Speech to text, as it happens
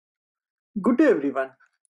Good day, everyone.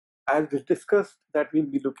 As we discussed that we'll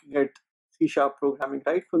be looking at C# programming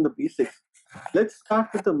right from the basics. Let's start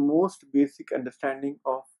with the most basic understanding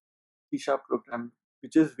of C# programming,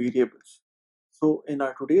 which is variables. So in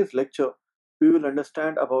our today's lecture, we will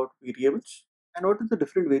understand about variables and what are the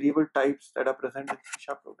different variable types that are present in C#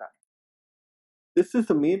 programming. This is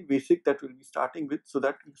the main basic that we'll be starting with so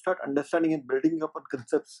that we start understanding and building up on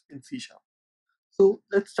concepts in C#. So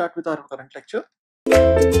let's start with our current lecture.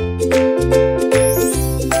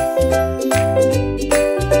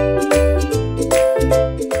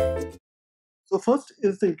 So first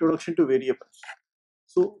is the introduction to variables.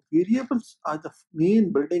 So variables are the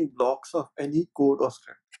main building blocks of any code or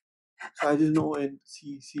script. So as you know in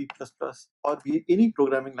C, C++ or any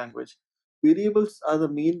programming language, variables are the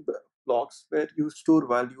main blocks where you store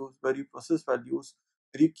values, where you process values,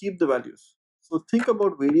 where you keep the values. So think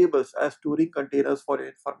about variables as storing containers for your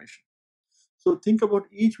information. So think about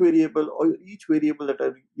each variable or each variable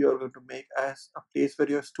that you are going to make as a place where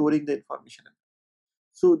you are storing the information in.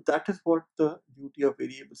 So that is what the beauty of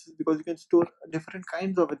variables is, because you can store different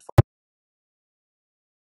kinds of information.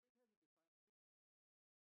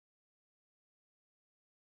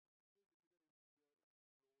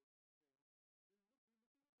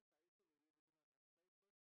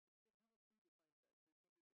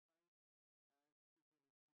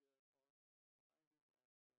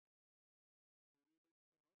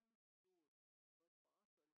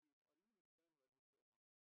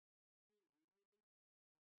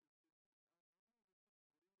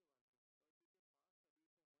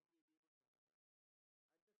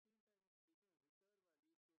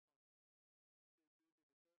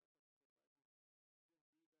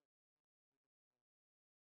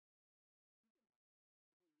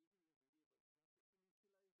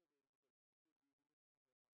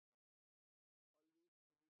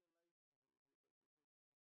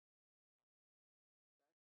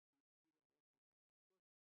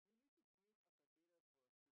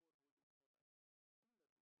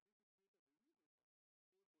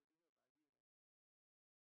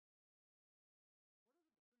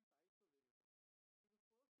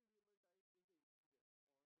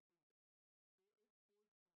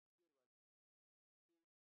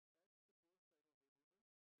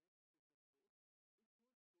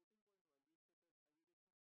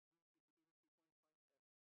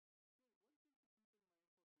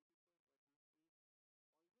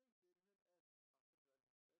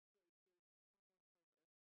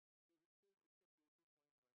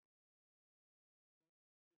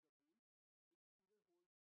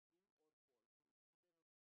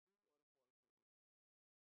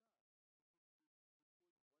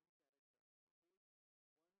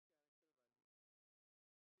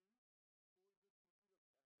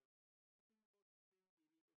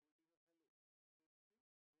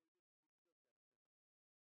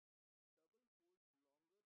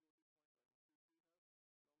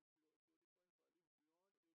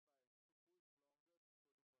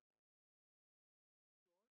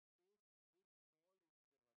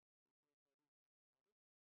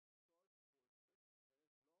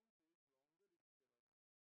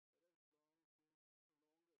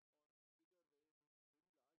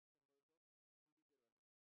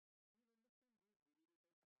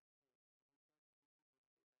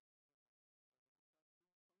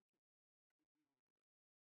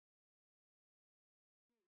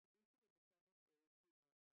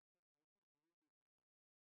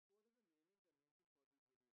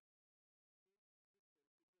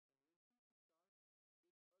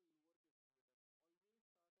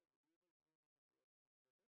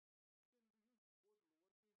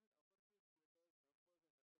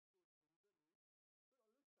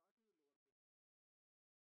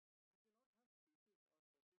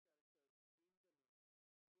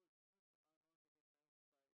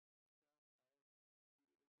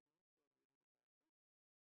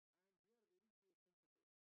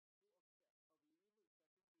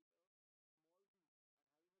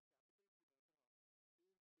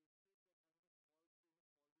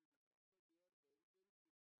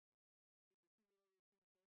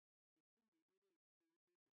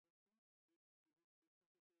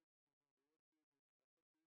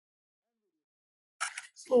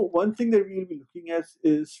 So one thing that we will be looking at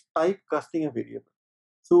is type casting a variable.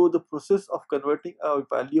 So the process of converting a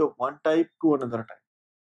value of one type to another type.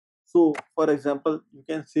 So for example, you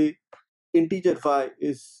can say integer y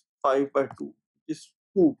is 5 by 2, is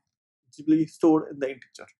 2, which will be stored in the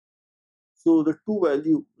integer. So the 2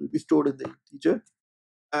 value will be stored in the integer,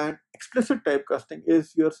 and explicit typecasting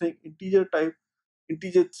is you are saying integer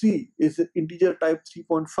 3 is integer type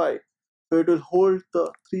 3.5, so it will hold the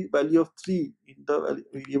 3 value of 3 in the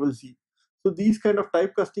variable z. So these kind of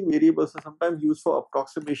typecasting variables are sometimes used for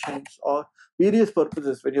approximations or various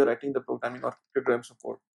purposes when you're writing the programming or program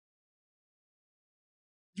support.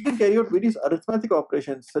 You can carry out various arithmetic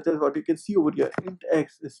operations, such as what you can see over here. Int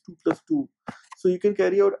x is 2 plus 2. So you can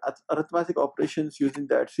carry out arithmetic operations using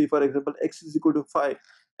that. Say, for example, x is equal to 5,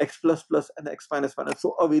 x plus plus, and x minus minus.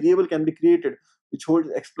 So a variable can be created which holds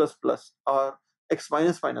x plus plus or x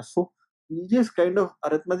minus minus. So various kind of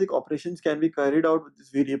arithmetic operations can be carried out with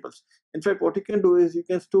these variables. In fact, what you can do is you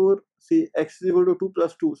can store, say, x is equal to 2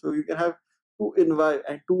 plus 2. So you can have 2 in y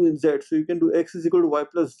and 2 in z. So you can do x is equal to y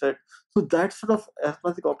plus z. So that sort of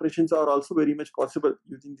arithmetic operations are also very much possible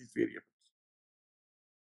using these variables.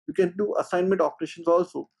 You can do assignment operations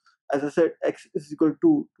also. As I said, x is equal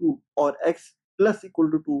to 2 or x plus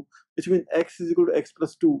equal to 2, which means x is equal to x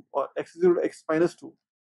plus 2 or x is equal to x minus 2.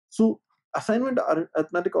 So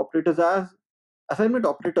arithmetic operators as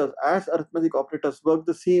arithmetic operators work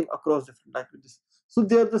the same across different languages. So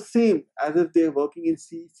they are the same as if they are working in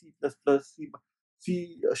C, C++,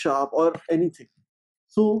 C sharp, or anything.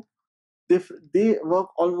 So they work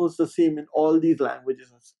almost the same in all these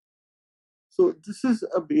languages. So this is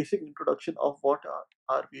a basic introduction of what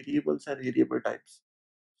are variables and variable types.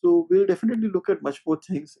 So we'll definitely look at much more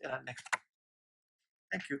things in our next.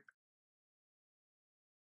 Thank you.